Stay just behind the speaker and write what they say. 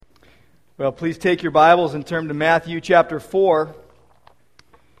Well, please take your Bibles and turn to Matthew chapter 4.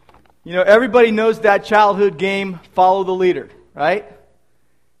 You know, everybody knows that childhood game, Follow the Leader, right?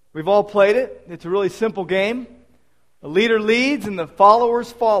 We've all played it. It's a really simple game. The leader leads and the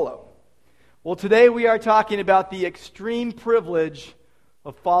followers follow. Well, today we are talking about the extreme privilege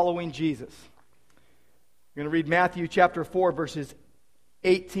of following Jesus. We're going to read Matthew chapter 4, verses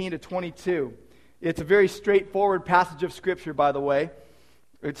 18 to 22. It's a very straightforward passage of Scripture, by the way.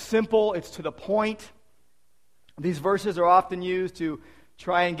 It's simple, it's to the point. These verses are often used to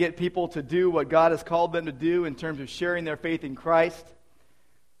try and get people to do what God has called them to do in terms of sharing their faith in Christ,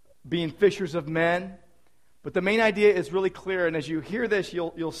 being fishers of men. But the main idea is really clear, and as you hear this,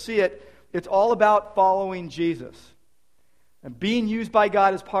 you'll see it. It's all about following Jesus. And being used by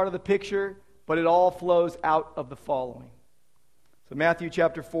God is part of the picture, but it all flows out of the following. So Matthew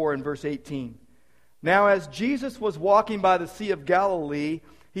chapter 4 and verse 18. Now as Jesus was walking by the Sea of Galilee,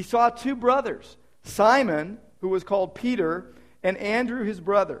 he saw two brothers, Simon, who was called Peter, and Andrew his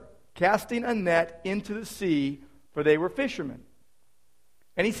brother, casting a net into the sea, for they were fishermen.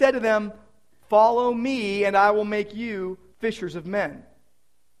 And he said to them, "Follow me, and I will make you fishers of men."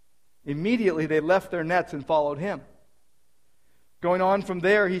 Immediately they left their nets and followed him. Going on from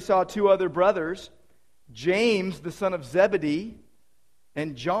there, he saw two other brothers, James the son of Zebedee,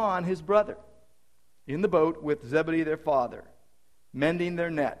 and John his brother, in the boat with Zebedee their father, mending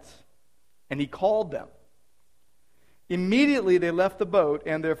their nets. And he called them. Immediately they left the boat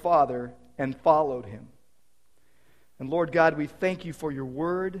and their father and followed him. And Lord God, we thank you for your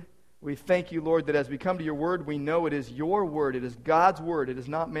word. We thank you, Lord, that as we come to your word, we know it is your word. It is God's word. It is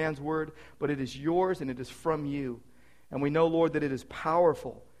not man's word, but it is yours and it is from you. And we know, Lord, that it is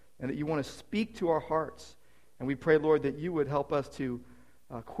powerful and that you want to speak to our hearts. And we pray, Lord, that you would help us to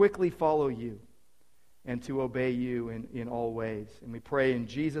quickly follow you and to obey you in all ways. And we pray in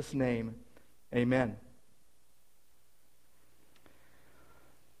Jesus' name, amen.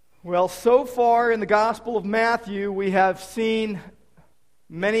 Well, so far in the Gospel of Matthew, we have seen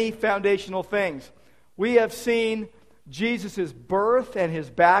many foundational things. We have seen Jesus' birth and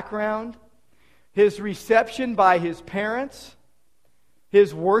his background, his reception by his parents,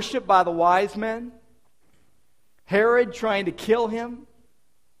 his worship by the wise men, Herod trying to kill him,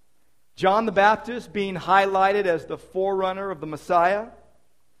 John the Baptist being highlighted as the forerunner of the Messiah.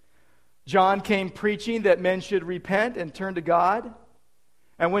 John came preaching that men should repent and turn to God.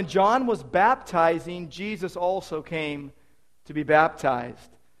 And when John was baptizing, Jesus also came to be baptized.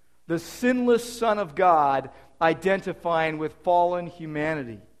 The sinless Son of God identifying with fallen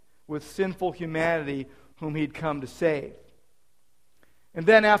humanity, with sinful humanity whom he'd come to save. And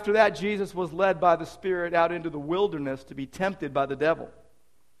then after that, Jesus was led by the Spirit out into the wilderness to be tempted by the devil.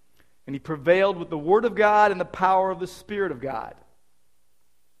 And he prevailed with the Word of God and the power of the Spirit of God.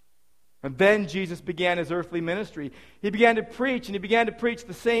 And then Jesus began his earthly ministry. He began to preach, and he began to preach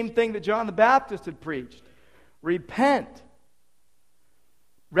the same thing that John the Baptist had preached. Repent.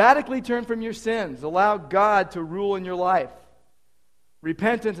 Radically turn from your sins. Allow God to rule in your life.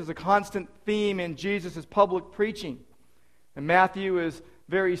 Repentance is a constant theme in Jesus' public preaching. And Matthew is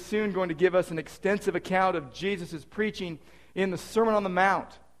very soon going to give us an extensive account of Jesus' preaching in the Sermon on the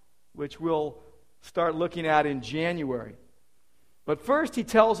Mount, which we'll start looking at in January. But first he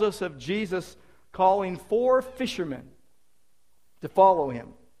tells us of Jesus calling 4 fishermen to follow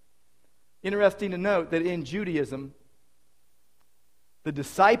him. Interesting to note that in Judaism, the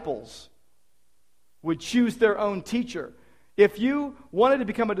disciples would choose their own teacher. If you wanted to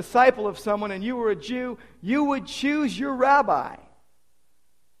become a disciple of someone and you were a Jew, you would choose your rabbi.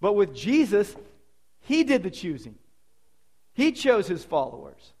 But with Jesus, he did the choosing. He chose his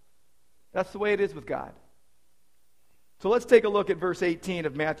followers. That's the way it is with God. So let's take a look at verse 18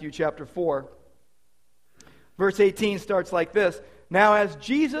 of Matthew chapter 4. Verse 18 starts like this. Now as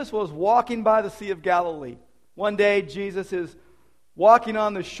Jesus was walking by the Sea of Galilee, one day Jesus is walking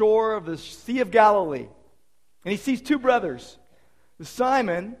on the shore of the Sea of Galilee, and he sees two brothers,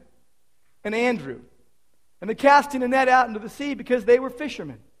 Simon and Andrew. And they're casting a net out into the sea because they were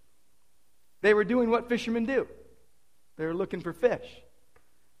fishermen. They were doing what fishermen do. They were looking for fish.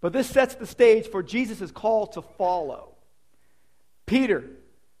 But this sets the stage for Jesus' call to follow. Peter,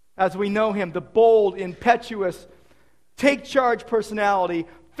 as we know him, the bold, impetuous, take-charge personality,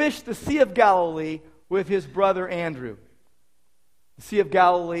 fished the Sea of Galilee with his brother Andrew. The Sea of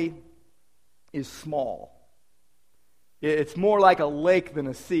Galilee is small. It's more like a lake than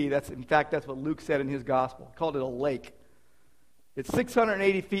a sea. In fact, that's what Luke said in his gospel. He called it a lake. It's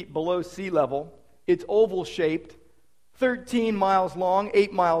 680 feet below sea level. It's oval-shaped, 13 miles long,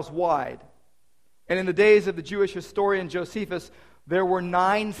 8 miles wide. And in the days of the Jewish historian Josephus, There were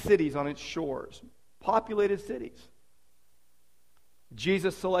 9 cities on its shores, populated cities.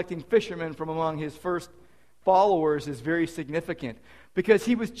 Jesus selecting fishermen from among his first followers is very significant because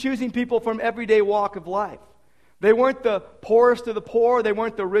he was choosing people from everyday walk of life. They weren't the poorest of the poor. They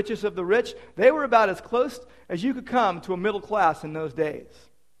weren't the richest of the rich. They were about as close as you could come to a middle class in those days.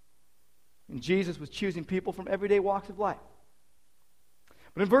 And Jesus was choosing people from everyday walks of life.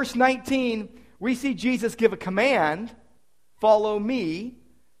 But in verse 19, we see Jesus give a command, follow me,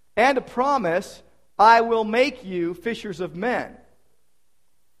 and a promise, I will make you fishers of men.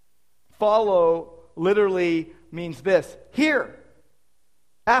 Follow literally means this, here,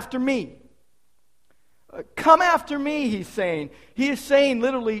 after me. Come after me, he's saying. He is saying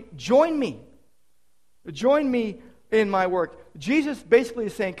literally, join me. Join me in my work. Jesus basically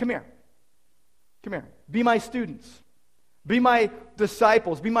is saying, come here. Come here. Be my students. Be my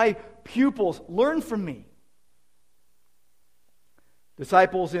disciples. Be my pupils. Learn from me.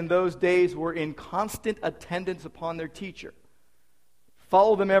 Disciples in those days were in constant attendance upon their teacher.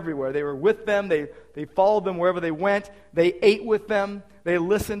 Followed them everywhere. They were with them. They followed them wherever they went. They ate with them. They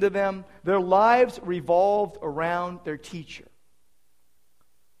listened to them. Their lives revolved around their teacher.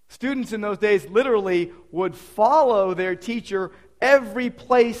 Students in those days literally would follow their teacher every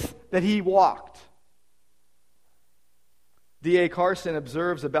place that he walked. D.A. Carson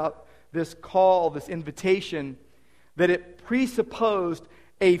observes about this call, this invitation, that it presupposed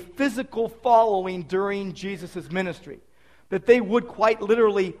a physical following during Jesus' ministry. That they would quite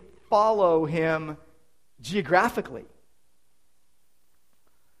literally follow him geographically.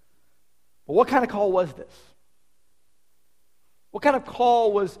 But what kind of call was this? What kind of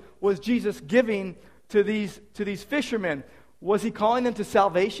call was Jesus giving to these fishermen? Was he calling them to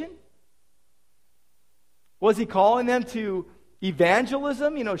salvation? Was he calling them to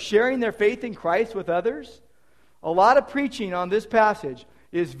evangelism, sharing their faith in Christ with others? A lot of preaching on this passage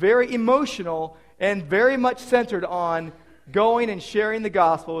is very emotional and very much centered on going and sharing the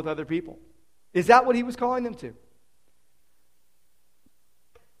gospel with other people. Is that what he was calling them to?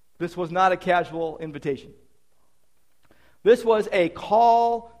 This was not a casual invitation. This was a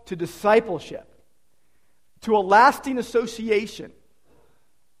call to discipleship, to a lasting association,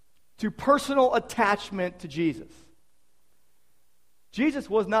 to personal attachment to Jesus. Jesus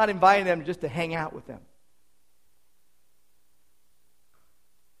was not inviting them just to hang out with them.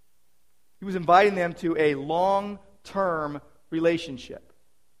 He was inviting them to a long-term relationship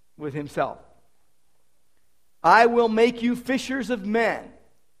with himself. I will make you fishers of men,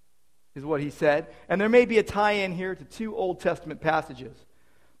 is what he said. And there may be a tie-in here to 2 Old Testament passages.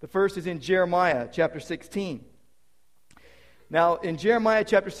 The first is in Jeremiah chapter 16. Now, in Jeremiah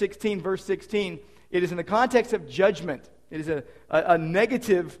chapter 16, verse 16, it is in the context of judgment. It is a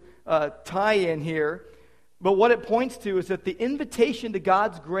negative tie-in here. But what it points to is that the invitation to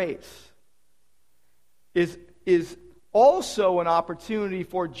God's grace is also an opportunity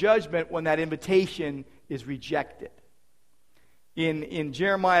for judgment when that invitation is rejected. In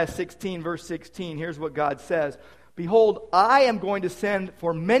Jeremiah 16, verse 16, here's what God says. Behold, I am going to send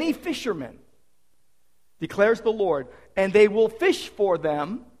for many fishermen, declares the Lord, and they will fish for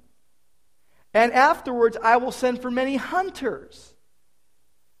them. And afterwards I will send for many hunters,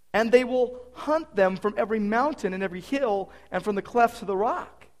 and they will hunt them from every mountain and every hill and from the clefts of the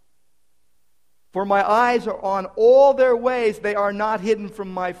rock. For my eyes are on all their ways, they are not hidden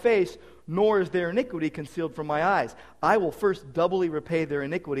from my face, nor is their iniquity concealed from my eyes. I will first doubly repay their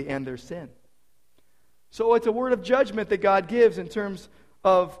iniquity and their sin. So it's a word of judgment that God gives in terms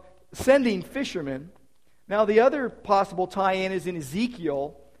of sending fishermen. Now the other possible tie-in is in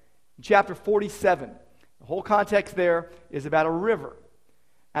Ezekiel chapter 47. The whole context there is about a river.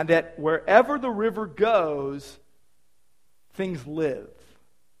 And that wherever the river goes, things live.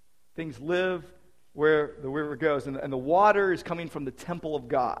 Things live where the river goes. And the water is coming from the temple of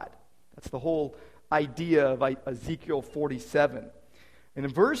God. That's the whole idea of Ezekiel 47. And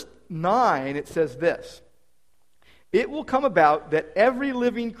in verse 9, it says this. It will come about that every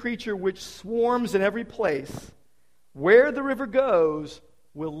living creature which swarms in every place where the river goes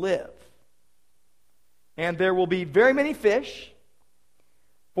will live. And there will be very many fish,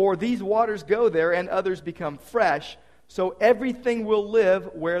 for these waters go there and others become fresh. So everything will live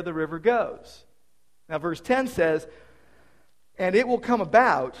where the river goes. Now verse 10 says, and it will come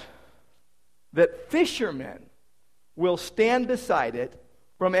about that fishermen will stand beside it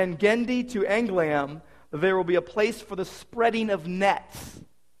from En-Gedi to Englam. There will be a place for the spreading of nets.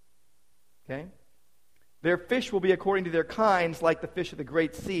 Okay? Their fish will be according to their kinds, like the fish of the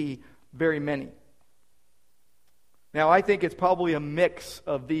great sea, very many. Now I think it's probably a mix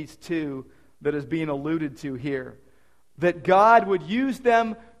of these two that is being alluded to here. that God would use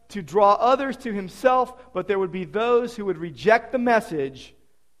them to draw others to himself, but there would be those who would reject the message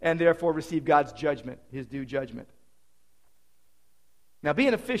and therefore receive God's judgment, his due judgment. Now,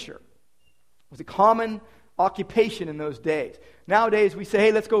 being a fisher was a common occupation in those days. Nowadays, we say,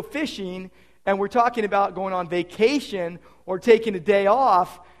 hey, let's go fishing, and we're talking about going on vacation or taking a day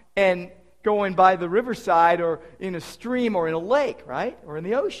off and going by the riverside or in a stream or in a lake, right? Or in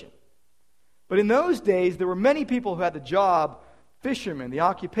the ocean. But in those days, there were many people who had the job, fishermen, the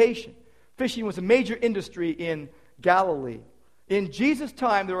occupation. Fishing was a major industry in Galilee. In Jesus'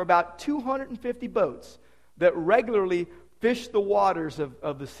 time, there were about 250 boats that regularly fished the waters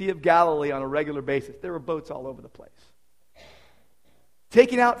of the Sea of Galilee on a regular basis. There were boats all over the place.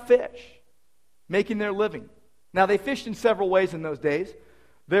 Taking out fish, making their living. Now, they fished in several ways in those days.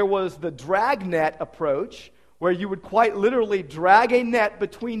 There was the drag net approach, where you would quite literally drag a net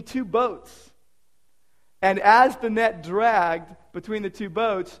between two boats. And as the net dragged between the two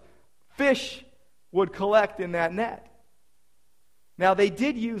boats, fish would collect in that net. Now, they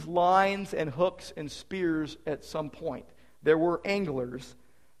did use lines and hooks and spears at some point. There were anglers,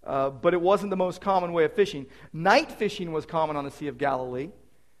 but it wasn't the most common way of fishing. Night fishing was common on the Sea of Galilee.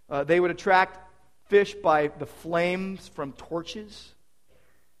 They would attract fish by the flames from torches.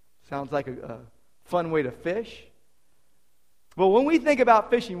 Sounds like a fun way to fish. Well, when we think about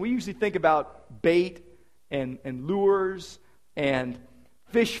fishing, we usually think about bait and lures and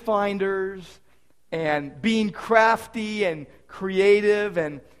fish finders and being crafty and creative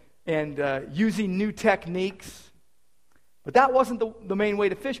and using new techniques. But that wasn't the main way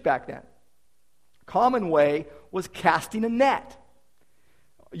to fish back then. Common way was casting a net.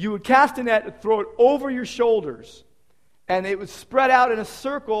 You would cast a net and throw it over your shoulders, and it would spread out in a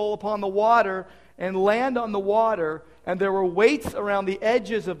circle upon the water and land on the water, and there were weights around the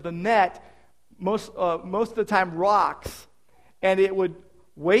edges of the net, most of the time rocks, and it would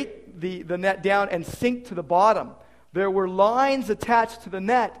weight the net down and sink to the bottom. There were lines attached to the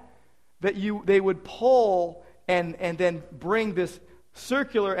net that they would pull and then bring this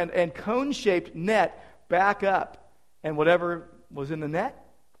circular and cone-shaped net back up, and whatever was in the net,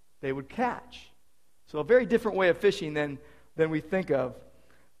 they would catch. So a very different way of fishing than we think of.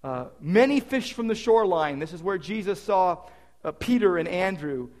 Many fish from the shoreline. This is where Jesus saw Peter and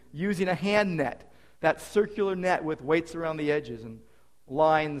Andrew using a hand net, that circular net with weights around the edges and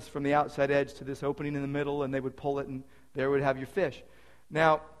lines from the outside edge to this opening in the middle, and they would pull it, and there would have your fish.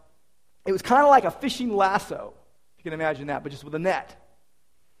 Now, it was kind of like a fishing lasso, if you can imagine that, but just with a net.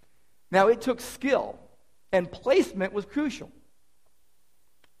 Now, it took skill, and placement was crucial.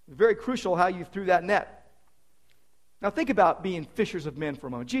 It was very crucial how you threw that net. Now, think about being fishers of men for a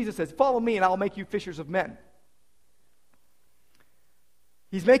moment. Jesus says, follow me, and I'll make you fishers of men.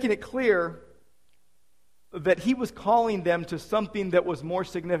 He's making it clear that he was calling them to something that was more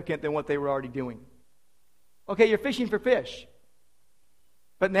significant than what they were already doing. Okay, you're fishing for fish,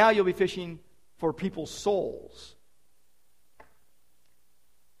 but now you'll be fishing for people's souls.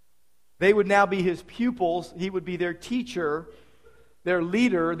 They would now be his pupils. He would be their teacher, their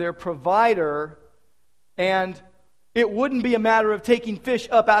leader, their provider, and it wouldn't be a matter of taking fish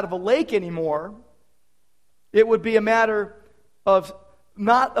up out of a lake anymore. It would be a matter of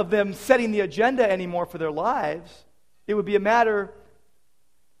not of them setting the agenda anymore for their lives. It would be a matter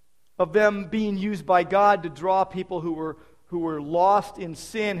of them being used by God to draw people who were lost in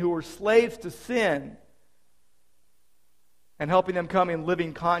sin, who were slaves to sin, and helping them come in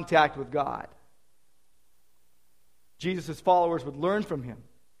living contact with God. Jesus' followers would learn from him,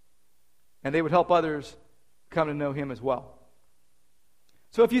 and they would help others come to know him as well.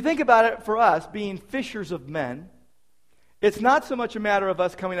 So if you think about it, for us, being fishers of men, it's not so much a matter of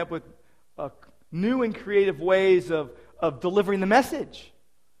us coming up with new and creative ways of delivering the message.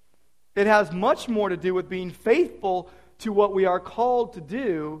 It has much more to do with being faithful to what we are called to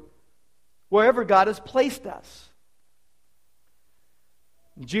do wherever God has placed us.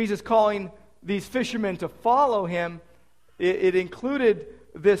 Jesus calling these fishermen to follow him, it included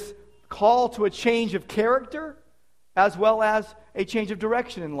this call to a change of character as well as a change of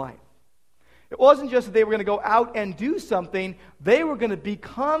direction in life. It wasn't just that they were going to go out and do something, they were going to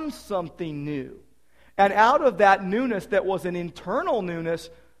become something new. And out of that newness that was an internal newness,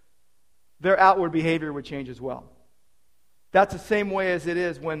 their outward behavior would change as well. That's the same way as it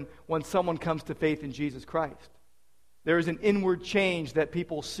is when someone comes to faith in Jesus Christ. There is an inward change that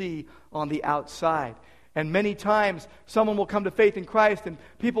people see on the outside. And many times, someone will come to faith in Christ and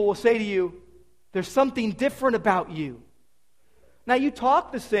people will say to you, there's something different about you. Now, you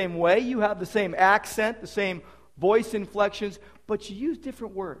talk the same way, you have the same accent, the same voice inflections, but you use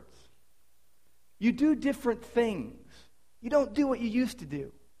different words. You do different things. You don't do what you used to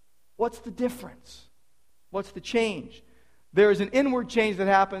do. What's the difference? What's the change? There is an inward change that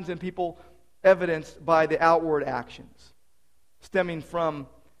happens in people evidenced by the outward actions, stemming from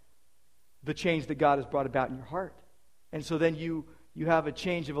the change that God has brought about in your heart. And so then you have a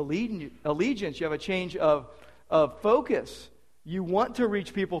change of allegiance. You have a change of focus. You want to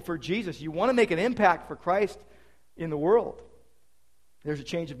reach people for Jesus. You want to make an impact for Christ in the world. There's a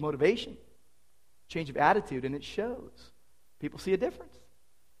change of motivation, change of attitude, and it shows. People see a difference.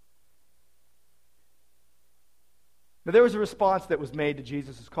 Now, there was a response that was made to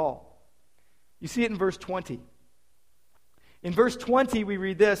Jesus' call. You see it in verse 20. In verse 20, we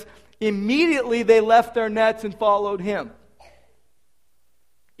read this: immediately they left their nets and followed him.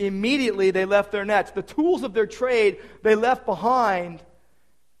 Immediately they left their nets. The tools of their trade they left behind.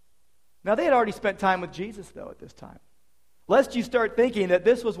 Now, they had already spent time with Jesus, though, at this time. Lest you start thinking that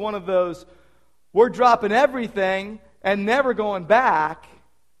this was one of those, we're dropping everything and never going back.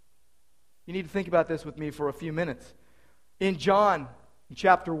 You need to think about this with me for a few minutes. In John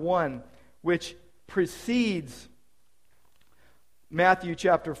chapter 1, which precedes Matthew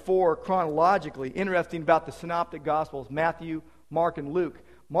chapter 4 chronologically, interesting about the synoptic gospels, Matthew, Mark, and Luke.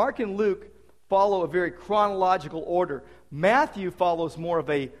 Mark and Luke follow a very chronological order. Matthew follows more of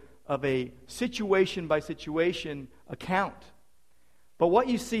a situation-by-situation account. But what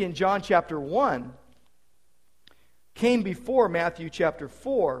you see in John chapter 1 came before Matthew chapter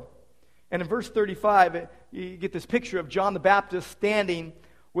 4. And in verse 35, you get this picture of John the Baptist standing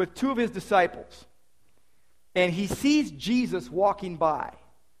with two of his disciples. And he sees Jesus walking by.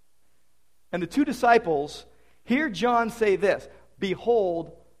 And the two disciples hear John say this: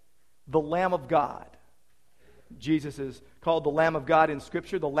 "Behold, the Lamb of God." Jesus is called the Lamb of God in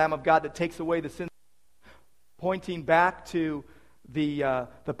Scripture, the Lamb of God that takes away the sins, pointing back to the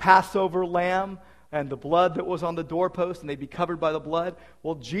Passover lamb and the blood that was on the doorpost, and they'd be covered by the blood.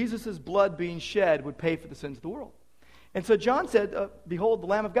 Well, Jesus' blood being shed would pay for the sins of the world. And so John said, "Behold, the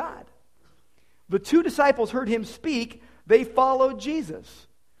Lamb of God." The two disciples heard him speak. They followed Jesus.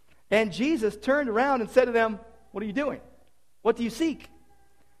 And Jesus turned around and said to them, "What are you doing? What do you seek?"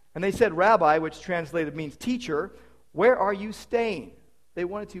 And they said, "Rabbi," which translated means teacher, "where are you staying?" They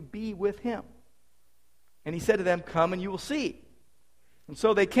wanted to be with him. And he said to them, "Come and you will see." And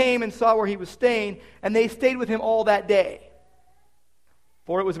so they came and saw where he was staying, and they stayed with him all that day.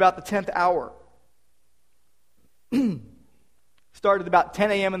 For it was about the 10th hour. Started about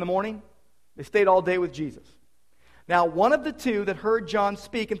 10 a.m. in the morning. They stayed all day with Jesus. Now, one of the two that heard John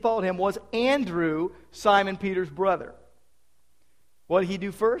speak and followed him was Andrew, Simon Peter's brother. What did he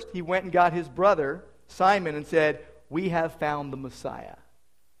do first? He went and got his brother, Simon, and said, "We have found the Messiah."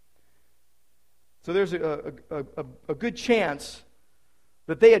 So there's a good chance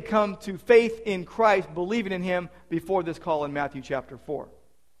that they had come to faith in Christ, believing in him, before this call in Matthew chapter 4.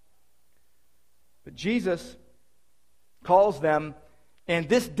 But Jesus calls them, and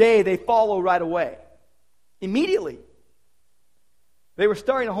this day they follow right away. Immediately. They were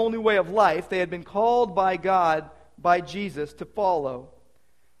starting a whole new way of life. They had been called by God, by Jesus, to follow.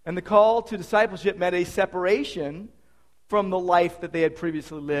 And the call to discipleship meant a separation from the life that they had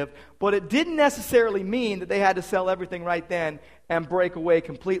previously lived. But it didn't necessarily mean that they had to sell everything right then and break away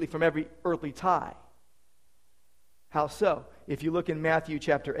completely from every earthly tie. How so? If you look in Matthew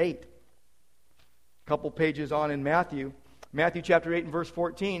chapter 8, a couple pages on in Matthew chapter 8 and verse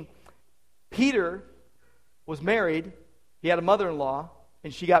 14, Peter was married. He had a mother-in-law,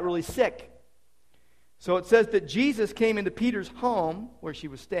 and she got really sick. So it says that Jesus came into Peter's home, where she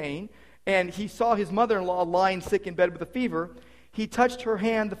was staying, and he saw his mother-in-law lying sick in bed with a fever. He touched her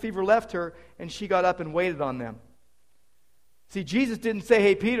hand, the fever left her, and she got up and waited on them. See, Jesus didn't say,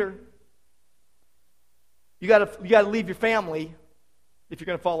 "Hey, Peter, you got to leave your family if you're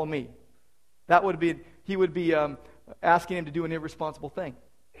going to follow me." That would be, he would be asking him to do an irresponsible thing,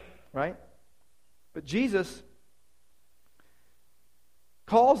 right? But Jesus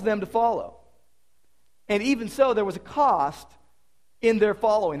calls them to follow. And even so, there was a cost in their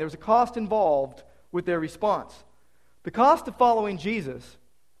following. There was a cost involved with their response. The cost of following Jesus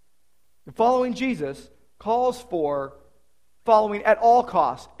calls for following at all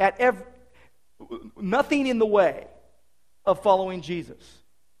costs, nothing in the way of following Jesus.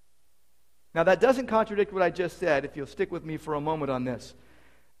 Now, that doesn't contradict what I just said, if you'll stick with me for a moment on this.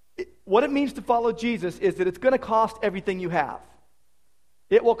 What it means to follow Jesus is that it's going to cost everything you have.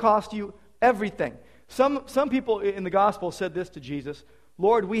 It will cost you everything. Some people in the gospel said this to Jesus: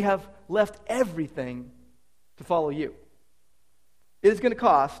 "Lord, we have left everything to follow you." It is going to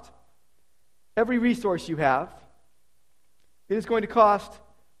cost every resource you have. It is going to cost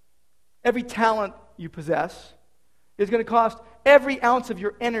every talent you possess. is going to cost every ounce of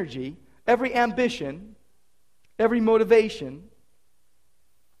your energy, every ambition, every motivation.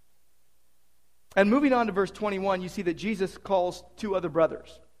 And moving on to verse 21, you see that Jesus calls two other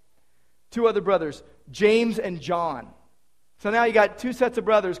brothers, James and John. So now you got two sets of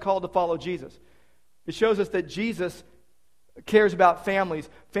brothers called to follow Jesus. It shows us that Jesus cares about families.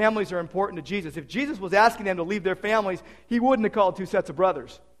 Families are important to Jesus. If Jesus was asking them to leave their families, he wouldn't have called two sets of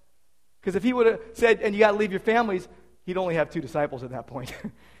brothers. Because if he would have said, and you got to leave your families, he'd only have two disciples at that point.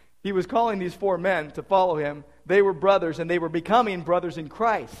 He was calling these four men to follow him. They were brothers, and they were becoming brothers in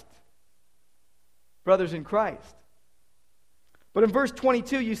Christ. Brothers in Christ. But in verse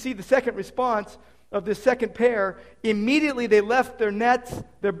 22, you see the second response of this second pair. Immediately they left their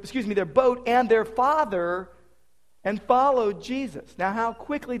boat and their father and followed Jesus. Now, how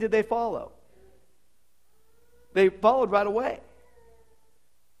quickly did they follow? They followed right away.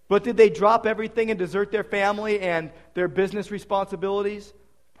 But did they drop everything and desert their family and their business responsibilities?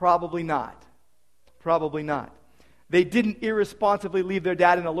 Probably not. Probably not. They didn't irresponsibly leave their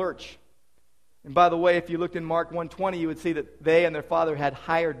dad in a lurch. And by the way, if you looked in Mark 1:20, you would see that they and their father had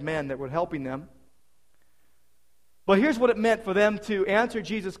hired men that were helping them. But here's what it meant for them to answer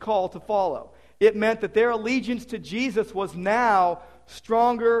Jesus' call to follow. It meant that their allegiance to Jesus was now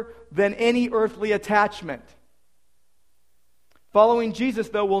stronger than any earthly attachment. Following Jesus,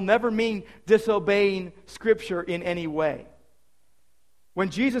 though, will never mean disobeying Scripture in any way. When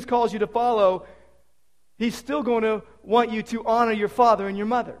Jesus calls you to follow, he's still going to want you to honor your father and your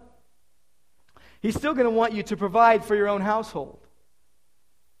mother. He's still going to want you to provide for your own household.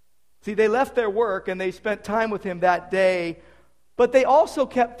 See, they left their work and they spent time with him that day, but they also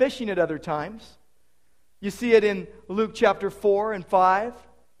kept fishing at other times. You see it in Luke chapter 4 and 5,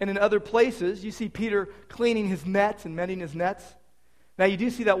 and in other places. You see Peter cleaning his nets and mending his nets. Now, you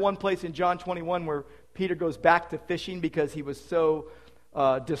do see that one place in John 21 where Peter goes back to fishing because he was so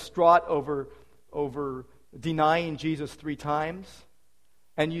distraught over denying Jesus 3 times.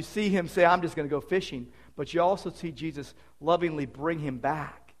 And you see him say, I'm just going to go fishing. But you also see Jesus lovingly bring him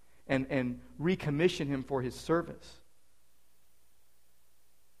back and recommission him for his service.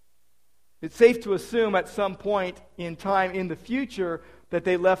 It's safe to assume at some point in time in the future that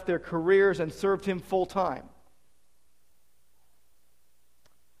they left their careers and served him full time.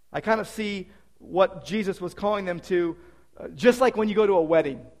 I kind of see what Jesus was calling them to, just like when you go to a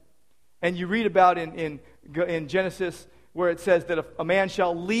wedding. And you read about in Genesis where it says that a man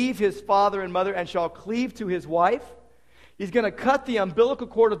shall leave his father and mother and shall cleave to his wife. He's going to cut the umbilical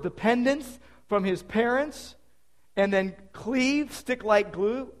cord of dependence from his parents and then stick like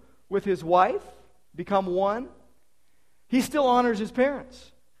glue with his wife, become one. He still honors his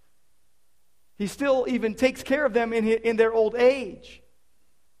parents. He still even takes care of them in their old age.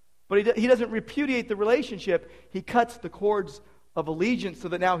 But he doesn't repudiate the relationship. He cuts the cords of allegiance so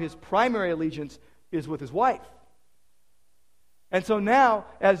that now his primary allegiance is with his wife. And so now,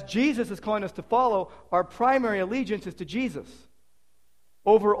 as Jesus is calling us to follow, our primary allegiance is to Jesus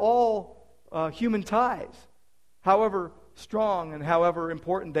over all human ties, however strong and however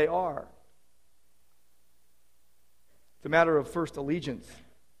important they are. It's a matter of first allegiance.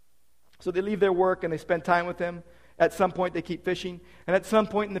 So they leave their work and they spend time with him. At some point they keep fishing. And at some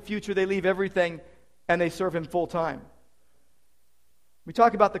point in the future they leave everything and they serve him full time. We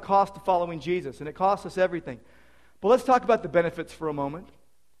talk about the cost of following Jesus, and it costs us everything. But let's talk about the benefits for a moment.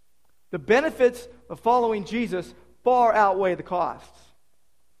 The benefits of following Jesus far outweigh the costs.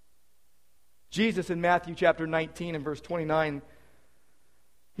 Jesus in Matthew chapter 19 and verse 29,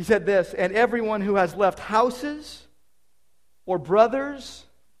 he said this, and everyone who has left houses or brothers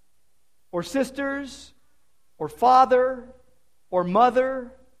or sisters or father or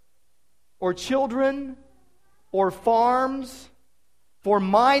mother or children or farms for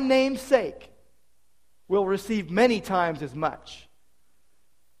my name's sake will receive many times as much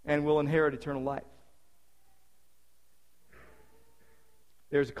and will inherit eternal life.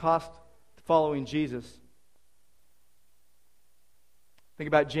 There's a cost to following Jesus. Think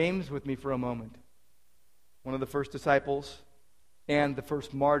about James with me for a moment. One of the first disciples and the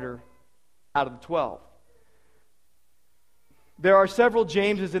first martyr out of the 12. There are several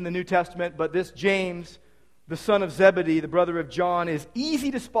Jameses in the New Testament, but this James, the son of Zebedee, the brother of John, is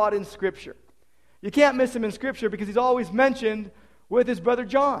easy to spot in Scripture. You can't miss him in Scripture because he's always mentioned with his brother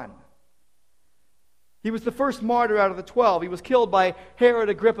John. He was the first martyr out of the 12. He was killed by Herod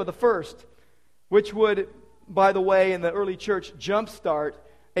Agrippa I, which would, by the way, in the early church, jumpstart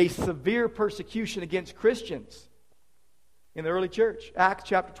a severe persecution against Christians in the early church. Acts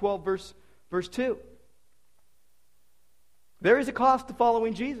chapter 12, verse 2. There is a cost to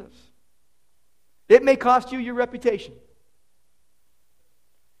following Jesus. It may cost you your reputation.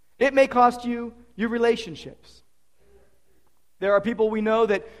 It may cost you your relationships. There are people we know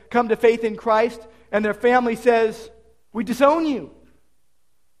that come to faith in Christ and their family says, we disown you.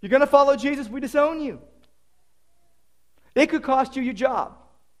 You're going to follow Jesus, we disown you. It could cost you your job.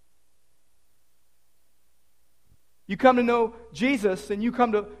 You come to know Jesus and you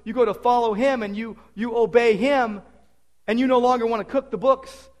go to follow Him and you obey Him and you no longer want to cook the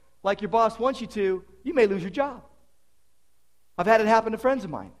books like your boss wants you to, you may lose your job. I've had it happen to friends of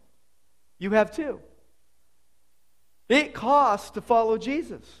mine. You have too. It costs to follow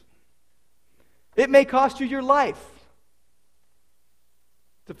Jesus. It may cost you your life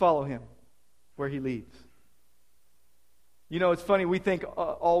to follow Him where He leads. You know, it's funny, we think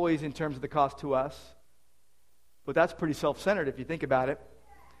always in terms of the cost to us, but that's pretty self-centered if you think about it.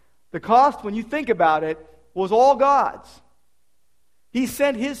 The cost, when you think about it, was all God's. He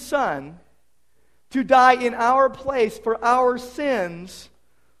sent His Son to die in our place for our sins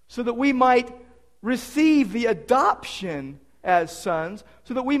so that we might receive the adoption as sons,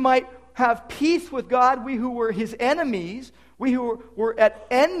 so that we might have peace with God, we who were His enemies, we who were at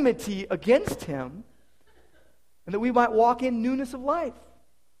enmity against Him, and that we might walk in newness of life.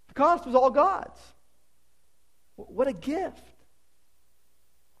 The cost was all God's. What a gift.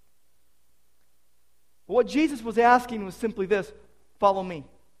 What Jesus was asking was simply this: follow me.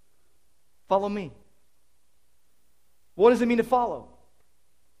 Follow me. What does it mean to follow?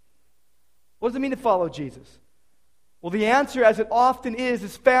 What does it mean to follow Jesus? Well, the answer, as it often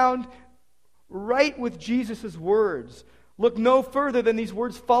is found right with Jesus' words. Look no further than these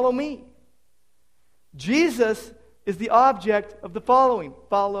words, follow me. Jesus is the object of the following.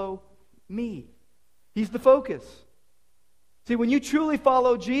 Follow me. He's the focus. See, when you truly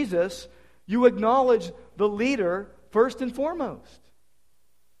follow Jesus, you acknowledge the leader first and foremost.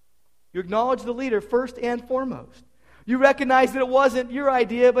 You acknowledge the leader first and foremost. You recognize that it wasn't your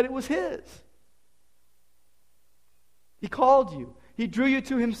idea, but it was His. He called you. He drew you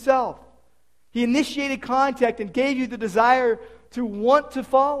to Himself. He initiated contact and gave you the desire to want to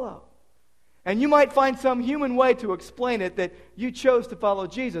follow. And you might find some human way to explain it that you chose to follow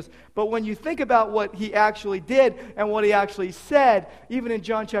Jesus. But when you think about what He actually did and what He actually said, even in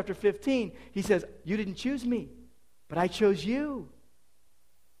John chapter 15, He says, you didn't choose me, but I chose you.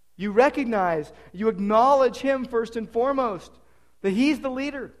 You recognize, you acknowledge Him first and foremost, that He's the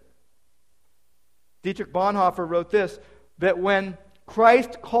leader. Dietrich Bonhoeffer wrote this, that when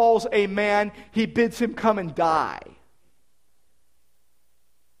Christ calls a man, He bids him come and die.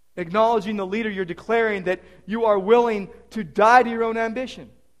 Acknowledging the leader, you're declaring that you are willing to die to your own ambition.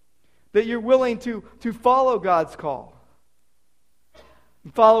 That you're willing to follow God's call.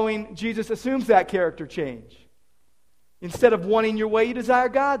 And following Jesus assumes that character change. Instead of wanting your way, you desire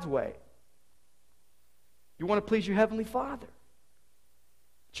God's way. You want to please your Heavenly Father.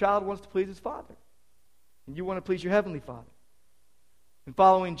 A child wants to please his father. And you want to please your Heavenly Father. And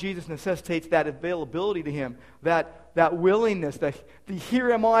following Jesus necessitates that availability to Him, that willingness, the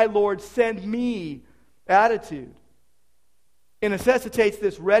here am I, Lord, send me attitude. It necessitates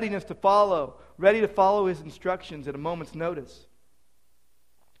this readiness to follow, ready to follow His instructions at a moment's notice,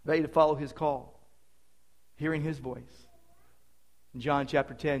 ready to follow His call, hearing His voice. In John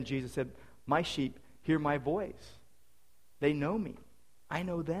chapter 10, Jesus said, my sheep hear my voice. They know me. I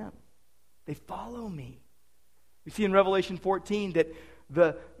know them. They follow me. We see in Revelation 14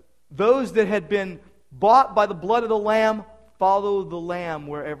 that those that had been bought by the blood of the Lamb follow the Lamb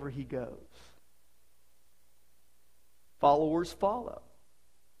wherever He goes. Followers follow.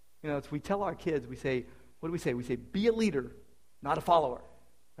 You know, we tell our kids, we say, what do we say? We say, be a leader, not a follower.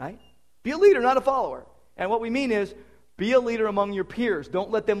 Right? Be a leader, not a follower. And what we mean is, be a leader among your peers. Don't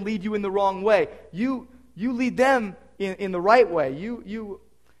let them lead you in the wrong way. You lead them in the right way. You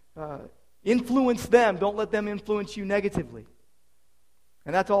influence them. Don't let them influence you negatively.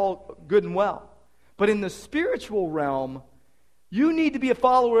 And that's all good and well. But in the spiritual realm, you need to be a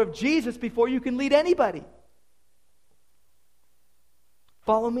follower of Jesus before you can lead anybody.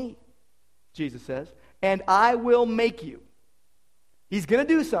 Follow me, Jesus says, and I will make you. He's going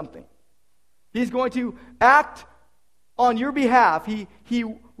to do something. He's going to act on your behalf. He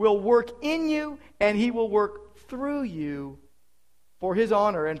will work in you, and He will work through you for His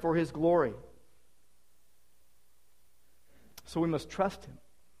honor and for His glory. So we must trust Him.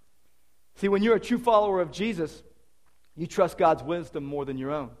 See, when you're a true follower of Jesus, you trust God's wisdom more than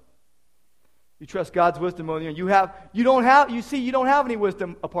your own. You trust God's wisdom more than your own. You don't have any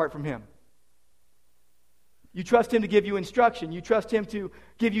wisdom apart from Him. You trust Him to give you instruction. You trust Him to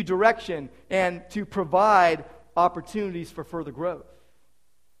give you direction and to provide opportunities for further growth.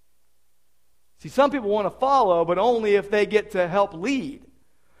 See, some people want to follow, but only if they get to help lead.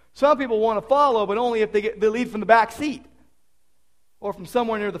 Some people want to follow, but only if they lead from the back seat or from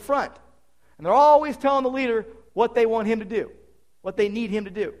somewhere near the front. And they're always telling the leader what they want him to do, what they need him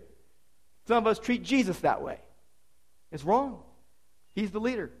to do. Some of us treat Jesus that way. It's wrong. He's the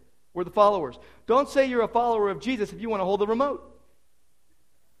leader. We're the followers. Don't say you're a follower of Jesus if you want to hold the remote.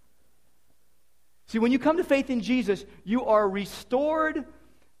 See, when you come to faith in Jesus, you are restored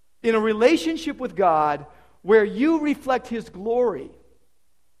in a relationship with God where you reflect His glory.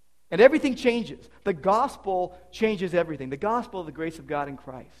 And everything changes. The gospel changes everything. The gospel of the grace of God in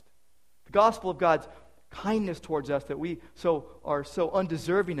Christ. The gospel of God's kindness towards us that we are so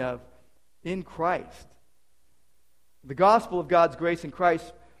undeserving of in Christ. The gospel of God's grace in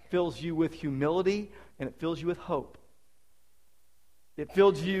Christ fills you with humility and it fills you with hope. It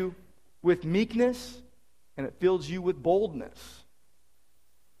fills you with meekness and it fills you with boldness.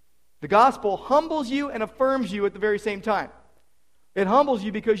 The gospel humbles you and affirms you at the very same time. It humbles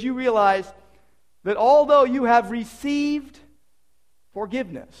you because you realize that although you have received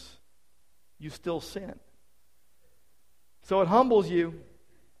forgiveness, you still sin. So it humbles you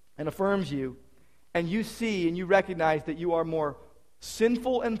and affirms you, and you see and you recognize that you are more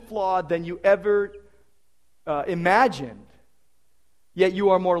sinful and flawed than you ever imagined, yet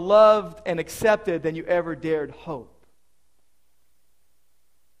you are more loved and accepted than you ever dared hope.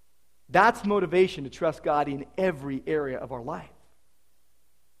 That's motivation to trust God in every area of our life.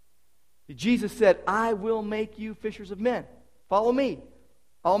 Jesus said, I will make you fishers of men. Follow me.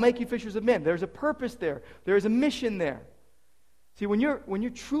 I'll make you fishers of men. There's a purpose there. There's a mission there. See, when you're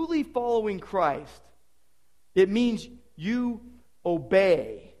truly following Christ, it means you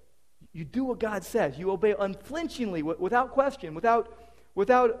obey. You do what God says. You obey unflinchingly, without question,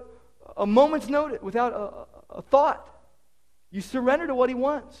 without a moment's notice, without a thought. You surrender to what He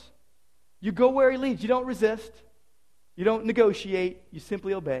wants. You go where He leads. You don't resist. You don't negotiate. You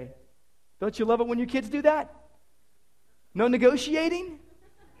simply obey. Don't you love it when your kids do that? No negotiating?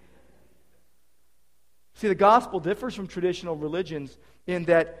 See, the gospel differs from traditional religions in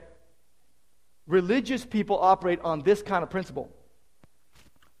that religious people operate on this kind of principle.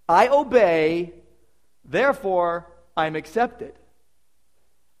 I obey, therefore I'm accepted.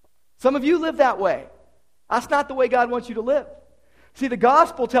 Some of you live that way. That's not the way God wants you to live. See, the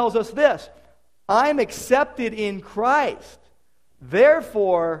gospel tells us this. I'm accepted in Christ.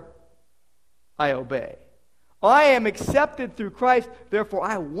 Therefore, I obey. I am accepted through Christ. Therefore,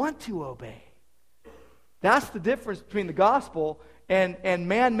 I want to obey. That's the difference between the gospel and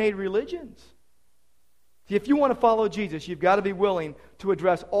man-made religions. See, if you want to follow Jesus, you've got to be willing to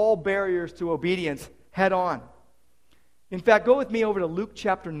address all barriers to obedience head on. In fact, go with me over to Luke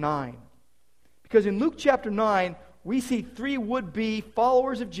chapter 9. Because in Luke chapter 9, we see three would-be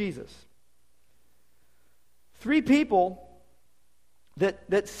followers of Jesus. Three people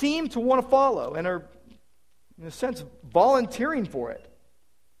that seem to want to follow and are, in a sense, volunteering for it.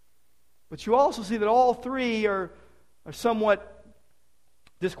 But you also see that all three are somewhat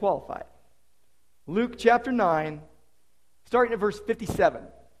disqualified. Luke chapter 9, starting at verse 57.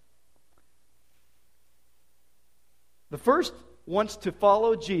 The first wants to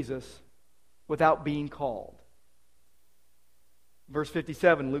follow Jesus without being called. Verse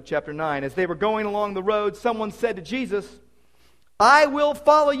 57, Luke chapter 9. As they were going along the road, someone said to Jesus, I will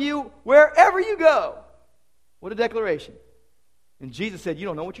follow you wherever you go. What a declaration. And Jesus said, you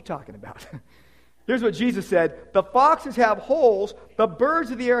don't know what you're talking about. Here's what Jesus said. The foxes have holes, the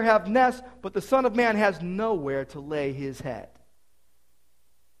birds of the air have nests, but the Son of Man has nowhere to lay his head.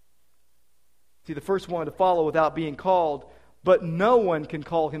 See, the first one to follow without being called, but no one can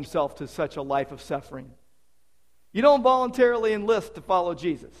call himself to such a life of suffering. You don't voluntarily enlist to follow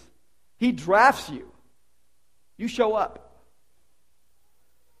Jesus. He drafts you. You show up.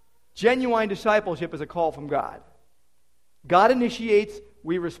 Genuine discipleship is a call from God. God initiates,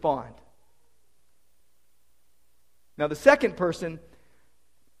 we respond. Now the second person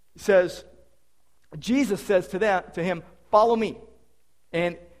says, Jesus says to him, follow me.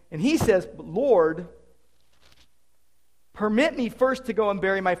 And he says, Lord, permit me first to go and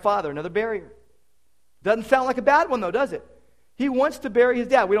bury my father. Another barrier. Doesn't sound like a bad one though, does it? He wants to bury his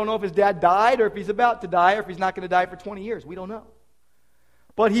dad. We don't know if his dad died or if he's about to die or if he's not going to die for 20 years. We don't know.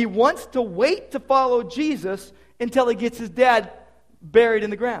 But he wants to wait to follow Jesus until he gets his dad buried in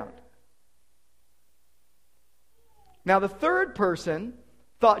the ground. Now the third person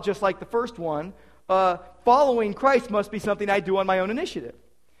thought just like the first one, following Christ must be something I do on my own initiative.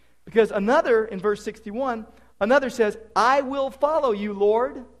 Because another, in verse 61, another says, I will follow you,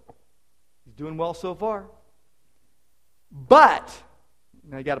 Lord. He's doing well so far. But,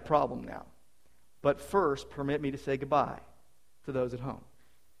 now you got a problem now. But first, permit me to say goodbye to those at home.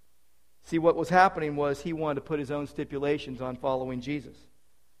 See, what was happening was he wanted to put his own stipulations on following Jesus.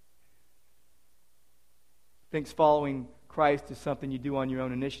 Thinks following Christ is something you do on your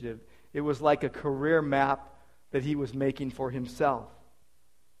own initiative. It was like a career map that he was making for himself.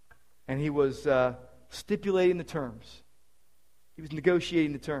 And he was stipulating the terms. He was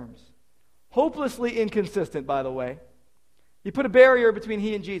negotiating the terms. Hopelessly inconsistent, by the way. He put a barrier between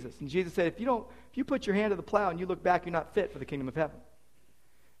he and Jesus. And Jesus said, if you put your hand to the plow and you look back, you're not fit for the kingdom of heaven.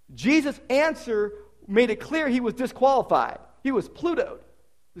 Jesus' answer made it clear he was disqualified. He was Plutoed.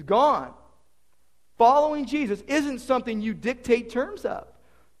 He was gone. Following Jesus isn't something you dictate terms of.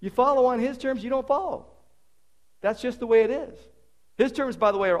 You follow on his terms, you don't follow. That's just the way it is. His terms,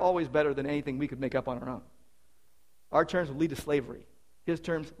 by the way, are always better than anything we could make up on our own. Our terms will lead to slavery. His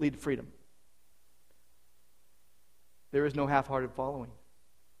terms lead to freedom. There is no half-hearted following.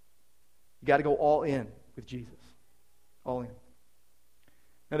 You got to go all in with Jesus. All in.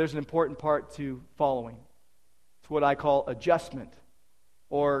 Now, there's an important part to following. It's what I call adjustment,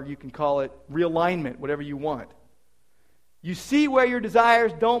 or you can call it realignment, whatever you want. You see where your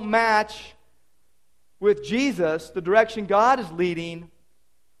desires don't match with Jesus, the direction God is leading,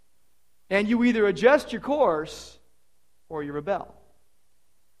 and you either adjust your course or you rebel.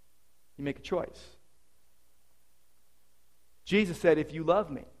 You make a choice. Jesus said, if you love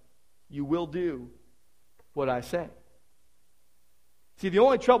me, you will do what I say. See, the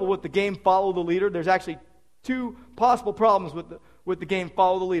only trouble with the game Follow the Leader, there's actually two possible problems with the game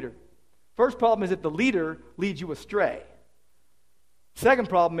Follow the Leader. First problem is that the leader leads you astray. Second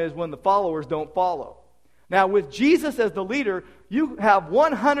problem is when the followers don't follow. Now, with Jesus as the leader, you have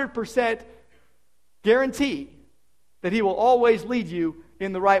 100% guarantee that he will always lead you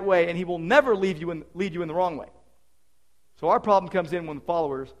in the right way, and he will never lead you in the wrong way. So our problem comes in when the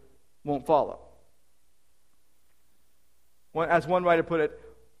followers won't follow. As one writer put it,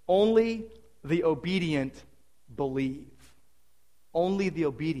 only the obedient believe. Only the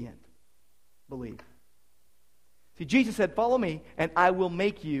obedient believe. See, Jesus said, follow me, and I will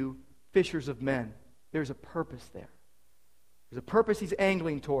make you fishers of men. There's a purpose there. There's a purpose he's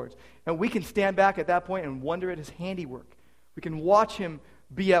angling towards. And we can stand back at that point and wonder at his handiwork. We can watch him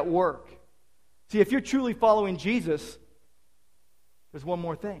be at work. See, if you're truly following Jesus, there's one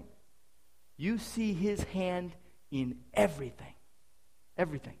more thing. You see his hand in everything.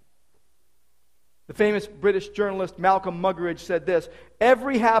 Everything. The famous British journalist Malcolm Muggeridge said this: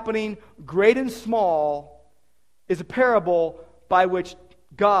 every happening, great and small, is a parable by which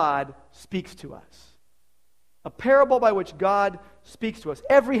God speaks to us. A parable by which God speaks to us.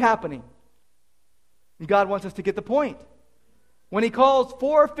 Every happening. And God wants us to get the point. When he calls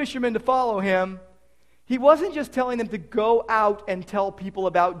 4 fishermen to follow him, he wasn't just telling them to go out and tell people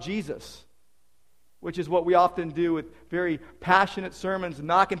about Jesus, which is what we often do with very passionate sermons,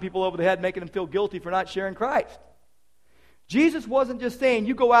 knocking people over the head, making them feel guilty for not sharing Christ. Jesus wasn't just saying,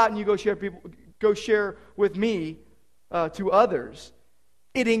 you go out and you go share with me to others.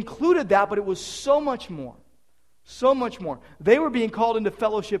 It included that, but it was so much more. So much more. They were being called into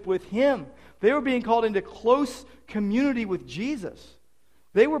fellowship with him. They were being called into close community with Jesus.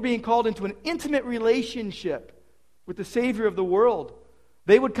 They were being called into an intimate relationship with the Savior of the world.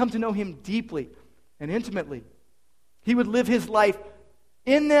 They would come to know him deeply and intimately. He would live his life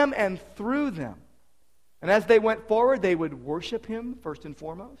in them and through them. And as they went forward, they would worship him first and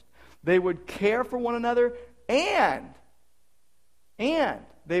foremost. They would care for one another, and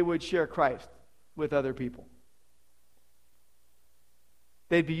they would share Christ with other people.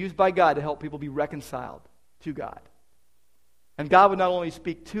 They'd be used by God to help people be reconciled to God. And God would not only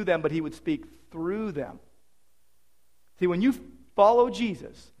speak to them, but he would speak through them. See, when you follow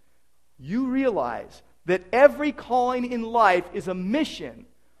Jesus, you realize that every calling in life is a mission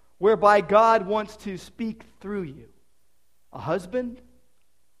whereby God wants to speak through you. A husband,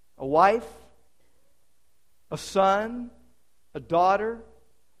 a wife, a son, a daughter,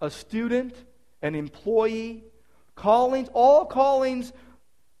 a student, an employee, callings, all callings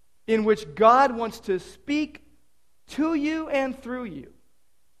in which God wants to speak to you and through you.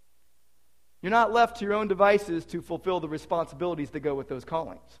 You're not left to your own devices to fulfill the responsibilities that go with those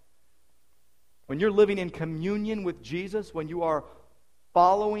callings. When you're living in communion with Jesus, when you are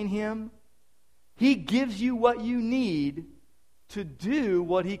following him, he gives you what you need to do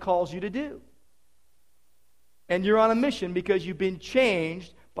what he calls you to do. And you're on a mission because you've been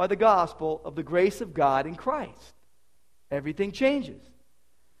changed by the gospel of the grace of God in Christ. Everything changes.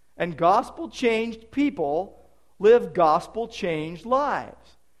 And gospel-changed people live gospel-changed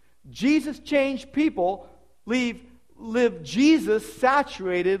lives. Jesus-changed people live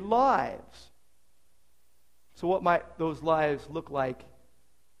Jesus-saturated lives. So what might those lives look like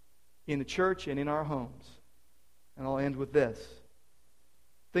in the church and in our homes? And I'll end with this.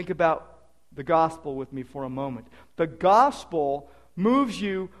 Think about the gospel with me for a moment. The gospel moves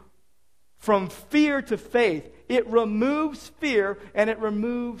you from fear to faith. It removes fear and it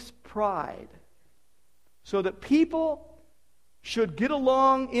removes pride. So that people should get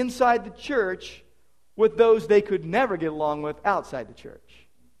along inside the church with those they could never get along with outside the church.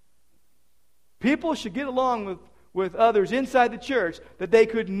 People should get along with others inside the church that they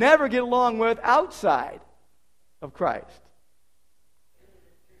could never get along with outside of Christ.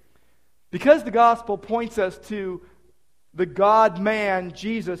 Because the gospel points us to the God-man,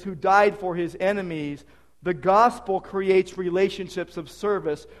 Jesus, who died for his enemies, the gospel creates relationships of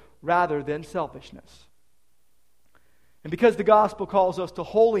service rather than selfishness. And because the gospel calls us to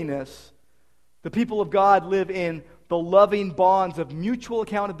holiness, the people of God live in the loving bonds of mutual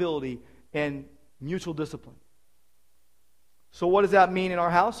accountability and mutual discipline. So what does that mean in our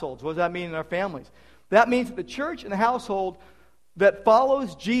households? What does that mean in our families? That means that the church and the household that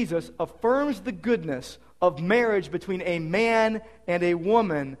follows Jesus affirms the goodness of marriage between a man and a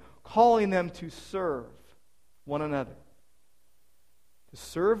woman, calling them to serve one another. To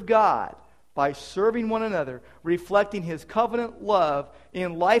serve God by serving one another, reflecting his covenant love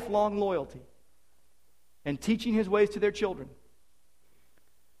in lifelong loyalty, and teaching his ways to their children.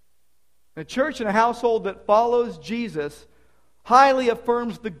 A church and a household that follows Jesus highly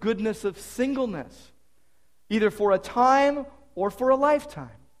affirms the goodness of singleness, either for a time or for a lifetime.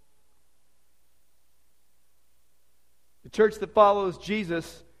 The church that follows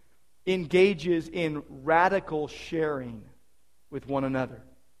Jesus engages in radical sharing with one another,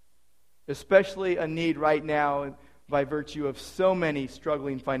 especially a need right now by virtue of so many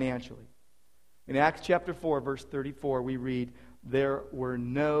struggling financially. In Acts chapter 4, verse 34, we read, "There were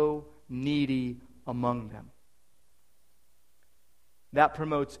no needy among them." That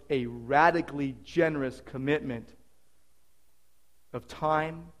promotes a radically generous commitment of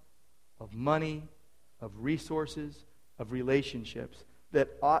time, of money, of resources, of relationships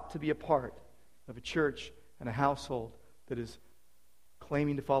that ought to be a part of a church and a household that is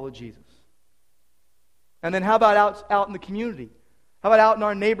claiming to follow Jesus. And then how about out in the community? How about out in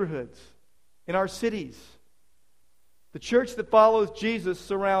our neighborhoods, in our cities? The church that follows Jesus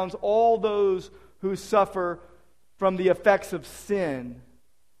surrounds all those who suffer from the effects of sin,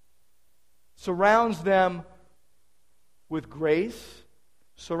 surrounds them with grace,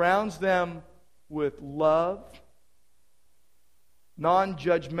 surrounds them with love,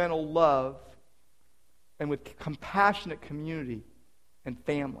 non-judgmental love, and with compassionate community and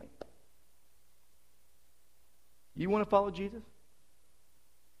family. You want to follow Jesus?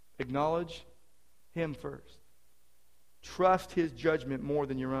 Acknowledge him first. Trust his judgment more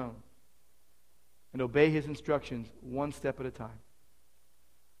than your own. And obey his instructions one step at a time.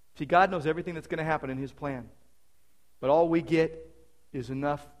 See, God knows everything that's going to happen in his plan. But all we get is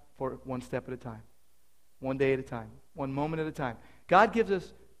enough for one step at a time. One day at a time. One moment at a time. God gives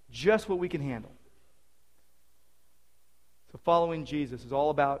us just what we can handle. So following Jesus is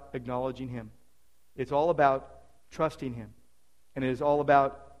all about acknowledging him. It's all about trusting him. And it is all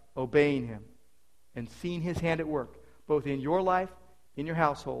about obeying him and seeing his hand at work, both in your life, in your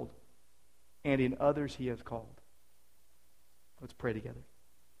household, and in others he has called. Let's pray together.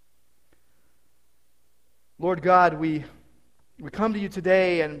 Lord God, we come to you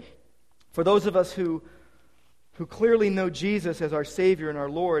today, and for those of us who clearly know Jesus as our Savior and our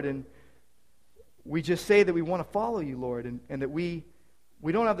Lord, and we just say that we want to follow you, Lord, and that we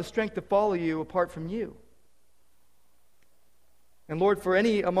don't have the strength to follow you apart from you. And Lord, for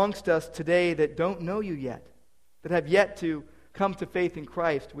any amongst us today that don't know you yet, that have yet to come to faith in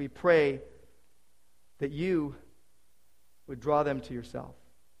Christ, we pray that you would draw them to yourself,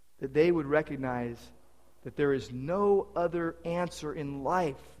 that they would recognize that there is no other answer in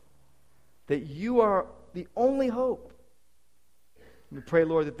life, that you are the only hope. And we pray,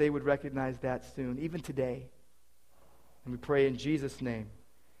 Lord, that they would recognize that soon, even today. And we pray in Jesus' name.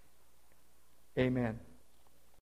 Amen.